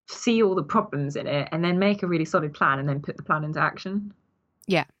 see all the problems in it, and then make a really solid plan and then put the plan into action.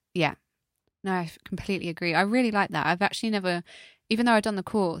 Yeah. No, I completely agree. I really like that. I've actually never, even though I've done the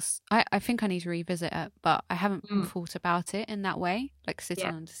course, I think I need to revisit it, but I haven't thought about it in that way, like sitting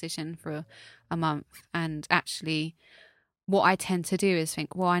on a decision for a month. And actually, what I tend to do is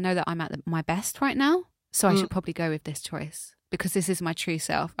think, well, I know that I'm at my best right now, so I should probably go with this choice because this is my true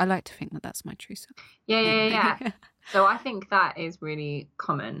self. I like to think that that's my true self. Yeah. So I think that is really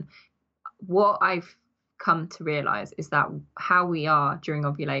common. What I've come to realize is that how we are during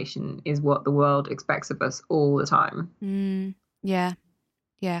ovulation is what the world expects of us all the time. Yeah.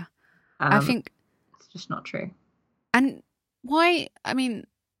 I think it's just not true. And why, I mean,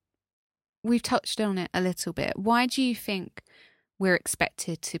 we've touched on it a little bit. Why do you think we're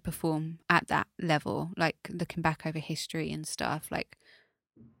expected to perform at that level? Like looking back over history and stuff, like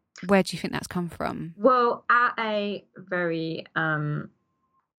where do you think that's come from? Well, at a very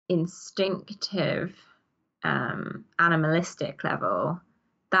instinctive, animalistic level,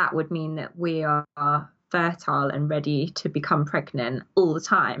 that would mean that we are fertile and ready to become pregnant all the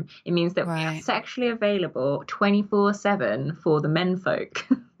time. It means that we are sexually available 24/7 for the menfolk.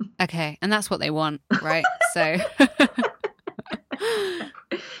 Okay, and that's what they want, right? So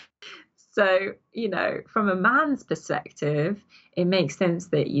so, you know, from a man's perspective, it makes sense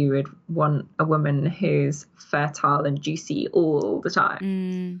that you would want a woman who's fertile and juicy all the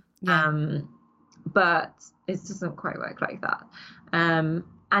time. But it doesn't quite work like that.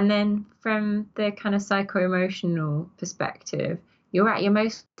 And then from the kind of psycho-emotional perspective, you're at your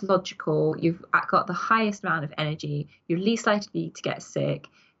most logical, you've got the highest amount of energy, you're least likely to get sick,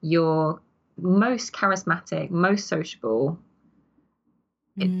 you're most charismatic, most sociable.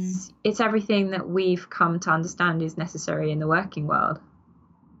 It's everything that we've come to understand is necessary in the working world.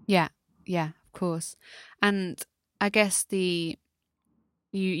 Yeah, of course. And I guess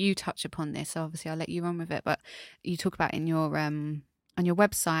you touch upon this, so obviously I'll let you run with it, but you talk about in your on your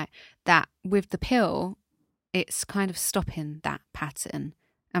website that with the pill it's kind of stopping that pattern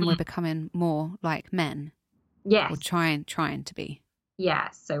and we're becoming more like men. Yes. Or trying to be. Yeah,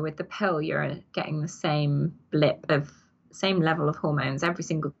 so with the pill you're getting the same level of hormones every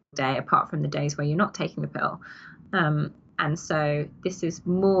single day, apart from the days where you're not taking the pill. And so this is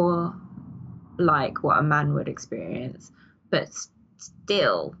more like what a man would experience, but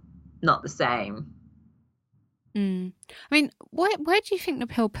still not the same. I mean, where do you think the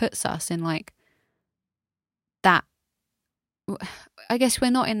pill puts us in like that? I guess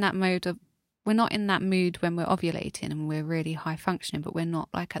we're not in that mode of we're not in that mood when we're ovulating and we're really high functioning, but we're not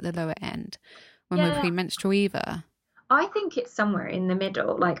like at the lower end when we're Yeah, premenstrual either. I think it's somewhere in the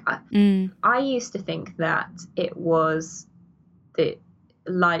middle. Like Mm. I used to think that it was the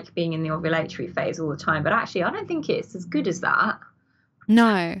like being in the ovulatory phase all the time, but actually I don't think it's as good as that.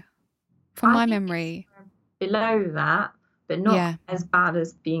 No, from I my think it's memory. below that, but not Yeah. as bad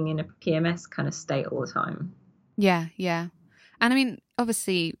as being in a PMS kind of state all the time. Yeah. Yeah. And I mean,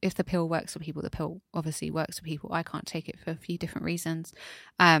 obviously, if the pill works for people, the pill obviously works for people. I can't take it for a few different reasons.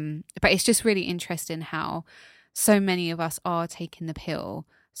 But it's just really interesting how so many of us are taking the pill.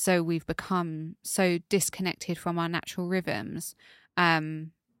 So we've become so disconnected from our natural rhythms,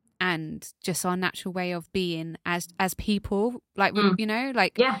 and just our natural way of being as people. Like, Mm. you know,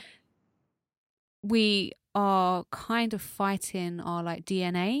 like Yeah, we are kind of fighting our like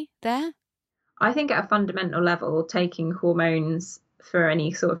DNA there. I think at a fundamental level, taking hormones for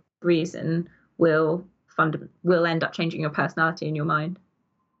any sort of reason will end up changing your personality and your mind.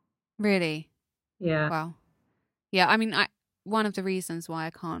 Really. Yeah. Wow. Yeah, I mean, I one of the reasons why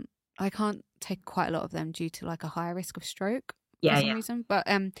I can't take quite a lot of them due to like a higher risk of stroke for Yeah, some yeah. reason. But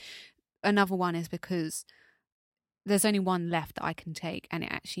another one is because there's only one left that I can take, and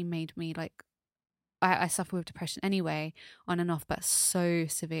it actually made me like I suffer with depression anyway, on and off, but so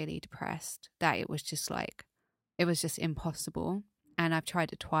severely depressed that it was just like it was just impossible. And I've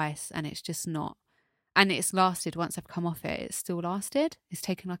tried it twice, and it's just not. And it's lasted once I've come off it. It's still lasted. It's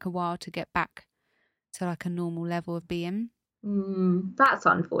taken like a while to get back to like a normal level of being. That's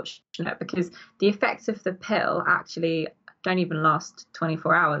unfortunate because the effects of the pill actually don't even last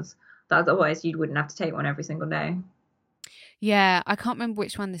 24 hours. That's otherwise you wouldn't have to take one every single day. Yeah, I can't remember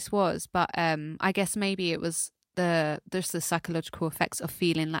which one this was, but I guess maybe it was the psychological effects of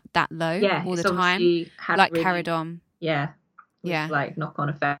feeling like that low Yeah, all the it's time, obviously had like really, carried on. yeah, with Yeah, like knock-on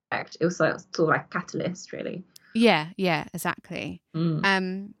effect. It was like sort of like catalyst, really. yeah, exactly. Mm.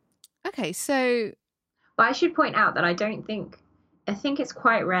 Um, okay, so But I should point out that I think it's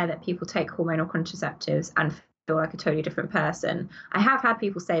quite rare that people take hormonal contraceptives and feel like a totally different person. I have had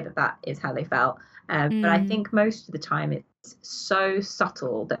people say that that is how they felt, but I mm, think most of the time it's so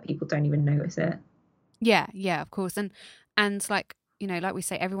subtle that people don't even notice it. yeah, of course, and like you know, like we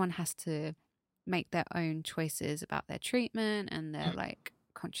say, everyone has to make their own choices about their treatment and their like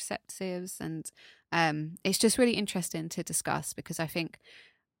contraceptives, and it's just really interesting to discuss because I think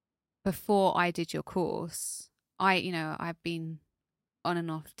before I did your course, I've been on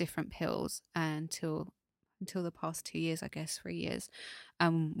and off different pills until the past 2 years, I guess 3 years,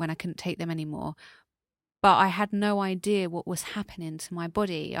 when I couldn't take them anymore. But I had no idea what was happening to my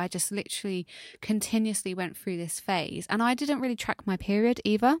body. I just literally continuously went through this phase, and I didn't really track my period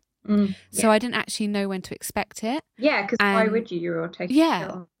either. Yeah, So I didn't actually know when to expect it. yeah, because why And would you? You're all taking yeah,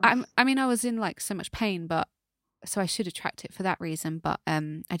 pills. I mean, I was in like so much pain, but so I should have tracked it for that reason, but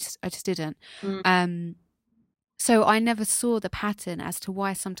I just didn't. Mm. So I never saw the pattern as to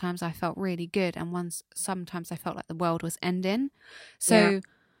why sometimes I felt really good and sometimes I felt like the world was ending. Yeah, So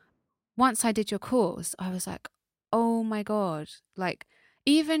once I did your course, I was like, oh my God, like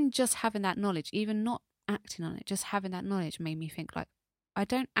even just having that knowledge, even not acting on it, just having that knowledge made me think like, I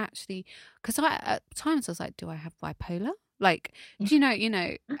don't actually, because I at times I was like, do I have bipolar? Like, do you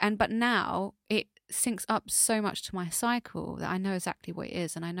know, but now it syncs up so much to my cycle that I know exactly what it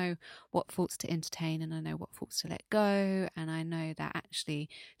is, and I know what thoughts to entertain, and I know what thoughts to let go, and I know that actually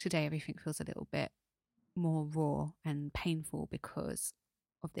today everything feels a little bit more raw and painful because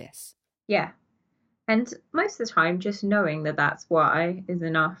of this. yeah. And most of the time, just knowing that that's why is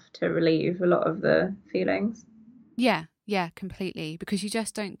enough to relieve a lot of the feelings. Yeah, completely. Because you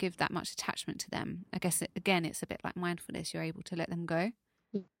just don't give that much attachment to them. I guess again, it's a bit like mindfulness. You're able to let them go,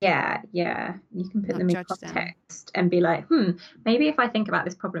 Yeah, yeah. You can put not them in judge them. context and be like, maybe if I think about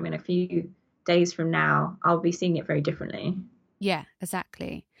this problem in a few days from now, I'll be seeing it very differently. Yeah,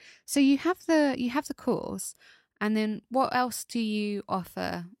 exactly. So you have the course, and then what else do you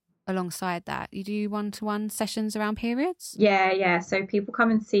offer alongside that? You do one-to-one sessions around periods? Yeah, yeah. So people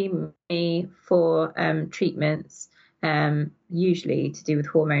come and see me for treatments, usually to do with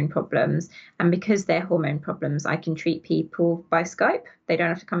hormone problems. And because they're hormone problems, I can treat people by Skype. They don't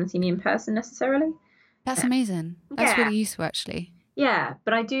have to come and see me in person necessarily. That's amazing. That's Yeah, really useful, actually. yeah.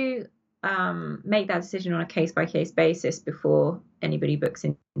 But I do make that decision on a case by case basis before anybody books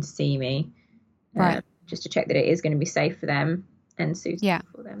in to see me, Right. just to check that it is going to be safe for them and Yeah. suitable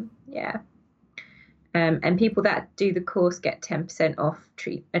for them. Yeah. And people that do the course get 10% off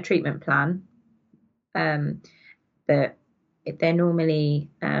a treatment plan. That they're normally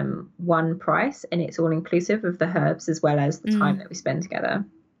one price, and it's all inclusive of the herbs as well as the time Mm. that we spend together.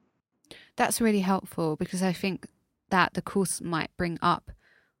 That's really helpful, because I think that the course might bring up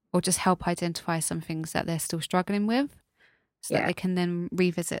or just help identify some things that they're still struggling with, so that they can then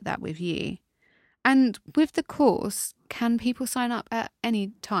revisit that with you. And with the course, can people sign up at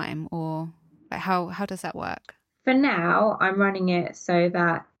any time, or like how does that work? For now, I'm running it so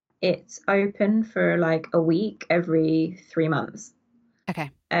that it's open for like a week every 3 months. Okay.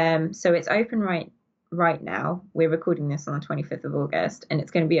 So it's open right now. We're recording this on the 25th of August, and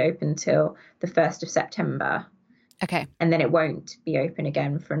it's going to be open till the 1st of September. Okay. And then it won't be open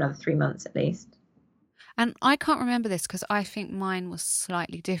again for another 3 months at least. And I can't remember this because I think mine was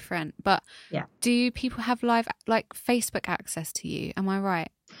slightly different. But yeah, do people have live like Facebook access to you? Am I right?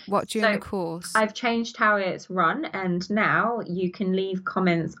 What, during the course? I've changed how it's run, and now you can leave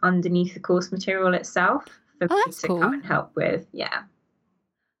comments underneath the course material itself for me to come and help with. Yeah.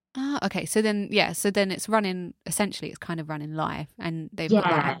 Okay. So then it's running, essentially it's kind of running live, and they've got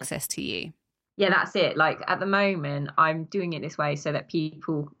that access to you. Yeah, that's it. Like at the moment, I'm doing it this way so that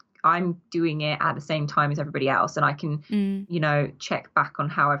I'm doing it at the same time as everybody else, and I can, you know, check back on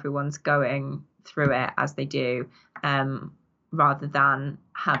how everyone's going through it as they do, rather than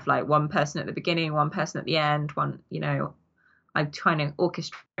have like one person at the beginning, one person at the end, one, you know, I'm trying to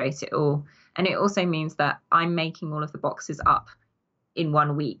orchestrate it all. And it also means that I'm making all of the boxes up in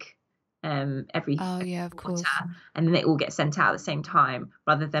 1 week, every of course, and then they all get sent out at the same time,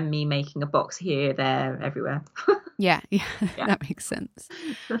 rather than me making a box here, there, everywhere. yeah, that makes sense.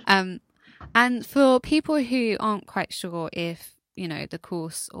 And for people who aren't quite sure if, you know, the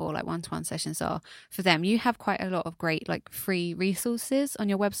course or like one-to-one sessions are for them, you have quite a lot of great like free resources on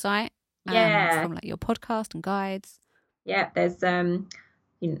your website, from like your podcast and guides. Yeah, there's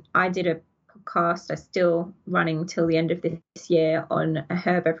you know, I did a podcast, I'm still running till the end of this year, on a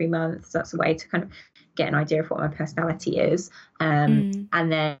herb every month. So that's a way to kind of get an idea of what my personality is. And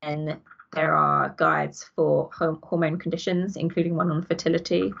then there are guides for hormone conditions, including one on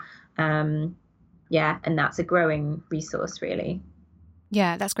fertility. And that's a growing resource, really.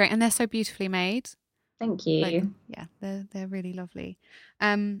 Yeah, that's great. And they're so beautifully made. Thank you. Like, yeah, they're really lovely.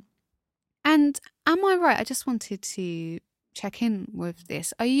 And am I right? I just wanted to check in with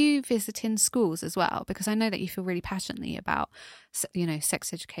this. Are you visiting schools as well? Because I know that you feel really passionately about, you know,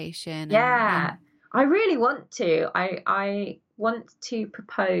 sex education. I really want to. I want to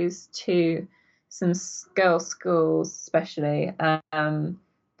propose to some girls' schools, especially,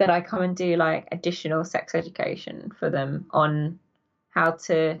 that I come and do like additional sex education for them on how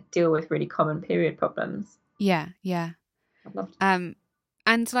to deal with really common period problems. Yeah. I'd love to.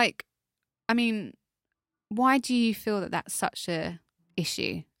 And like, I mean, why do you feel that that's such a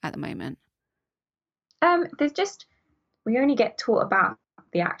issue at the moment? We only get taught about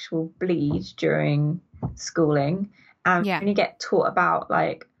the actual bleed during schooling, and we only get taught about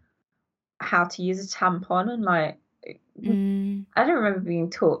like how to use a tampon, and like I don't remember being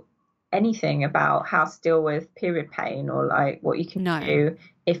taught anything about how to deal with period pain, or like what you can do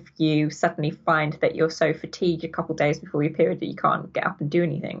if you suddenly find that you're so fatigued a couple of days before your period that you can't get up and do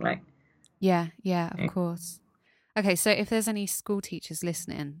anything. Like, yeah, of course. Okay, so if there's any school teachers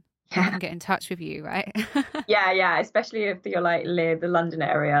listening, they can get in touch with you, right? yeah, especially if you're like near the London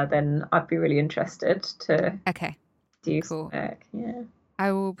area, then I'd be really interested to do some work. Yeah,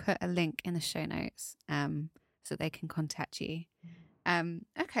 I will put a link in the show notes so they can contact you.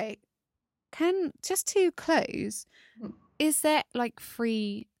 Okay, just to close, is there like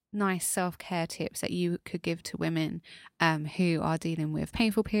free nice self-care tips that you could give to women who are dealing with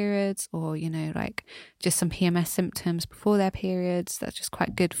painful periods, or, you know, like just some PMS symptoms before their periods, that's just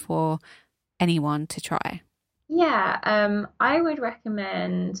quite good for anyone to try? I would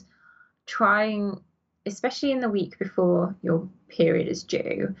recommend trying, especially in the week before your period is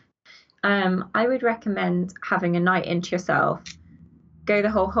due, I would recommend having a night into yourself. Go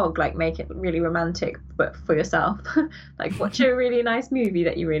the whole hog, like make it really romantic, but for yourself. Like watch a really nice movie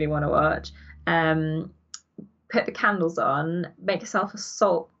that you really want to watch. Put the candles on, make yourself a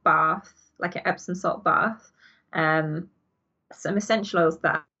salt bath, like an Epsom salt bath. Some essential oils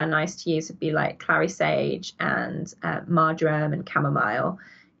that are nice to use would be like clary sage and marjoram and chamomile.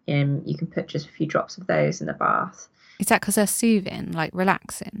 You can put just a few drops of those in the bath. Is that because they're soothing, like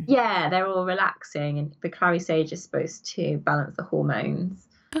relaxing? Yeah, they're all relaxing, and the clary sage is supposed to balance the hormones.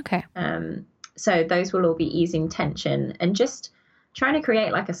 Okay. So those will all be easing tension, and just trying to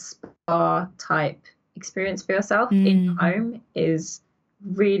create like a spa type experience for yourself in your home is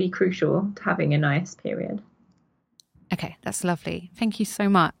really crucial to having a nice period. Okay, that's lovely. Thank you so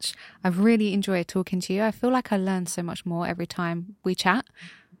much. I've really enjoyed talking to you. I feel like I learn so much more every time we chat.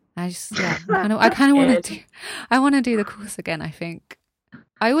 I kind of want to do the course again, I think.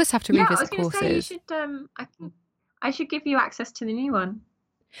 I always have to Yeah, I was revisit going to say you courses. should. I should give you access to the new one.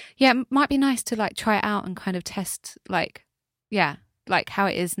 Yeah, it might be nice to like try it out and kind of test like how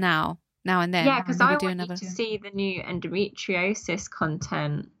it is now and then. Yeah, because Maybe I do want another. you to see the new endometriosis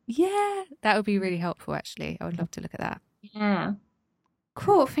content. Yeah, that would be really helpful actually. I would love to look at that. Yeah.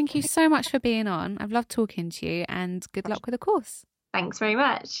 Cool. Thank you so much for being on. I've loved talking to you, and good luck with the course. Thanks very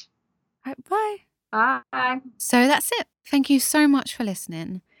much. Right, bye. Bye. So that's it. Thank you so much for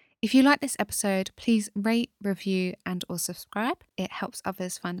listening. If you like this episode, please rate, review, and or subscribe. It helps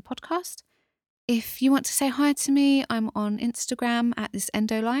others find the podcast. If you want to say hi to me, I'm on Instagram at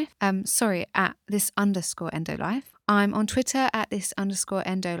 @this_endolife. At @this_endolife. I'm on Twitter at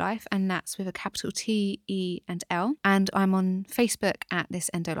 @this_endolife, and that's with a capital T, E, and L. And I'm on Facebook at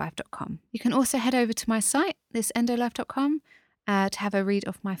thisendolife.com. You can also head over to my site, thisendolife.com, to have a read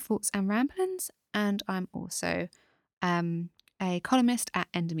of my thoughts and ramblings. And I'm also a columnist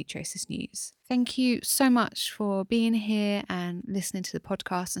at Endometriosis News. Thank you so much for being here and listening to the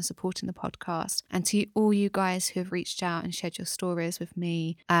podcast and supporting the podcast. And to all you guys who have reached out and shared your stories with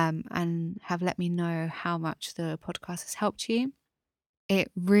me and have let me know how much the podcast has helped you.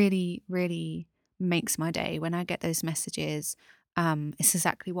 It really, really makes my day when I get those messages. It's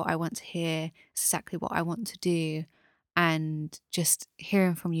exactly what I want to hear. It's exactly what I want to do. And just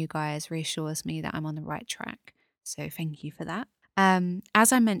hearing from you guys reassures me that I'm on the right track. So thank you for that.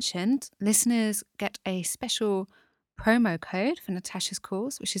 As I mentioned, listeners get a special promo code for Natasha's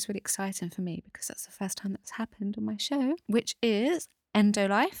course, which is really exciting for me because that's the first time that's happened on my show, which is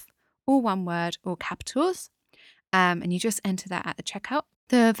Endolife, all one word, all capitals. And you just enter that at the checkout.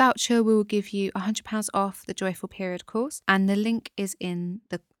 The voucher will give you £100 off the Joyful Period course, and the link is in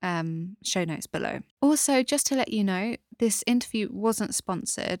the show notes below. Also, just to let you know, this interview wasn't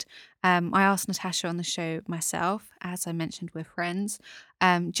sponsored. I asked Natasha on the show myself, as I mentioned, we're friends,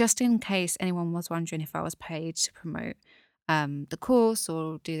 just in case anyone was wondering if I was paid to promote the course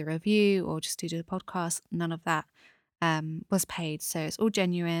or do the review or just do the podcast. None of that was paid, so it's all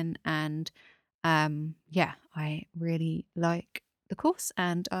genuine, and I really like the course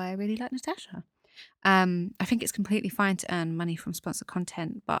and I really like Natasha. I think it's completely fine to earn money from sponsored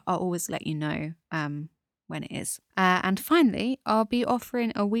content, but I'll always let you know when it is. And finally, I'll be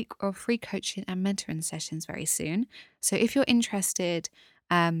offering a week of free coaching and mentoring sessions very soon. So if you're interested,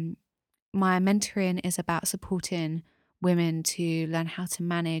 my mentoring is about supporting women to learn how to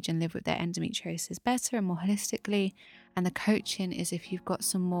manage and live with their endometriosis better and more holistically. And the coaching is if you've got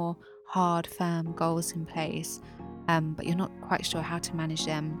some more hard, firm goals in place, but you're not quite sure how to manage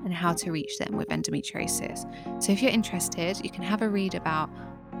them and how to reach them with endometriosis. So if you're interested, you can have a read about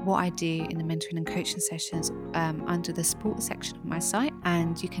what I do in the mentoring and coaching sessions under the support section of my site,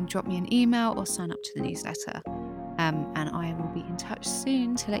 and you can drop me an email or sign up to the newsletter. And I will be in touch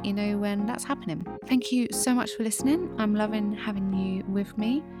soon to let you know when that's happening. Thank you so much for listening. I'm loving having you with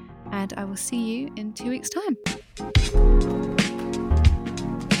me, and I will see you in 2 weeks' time.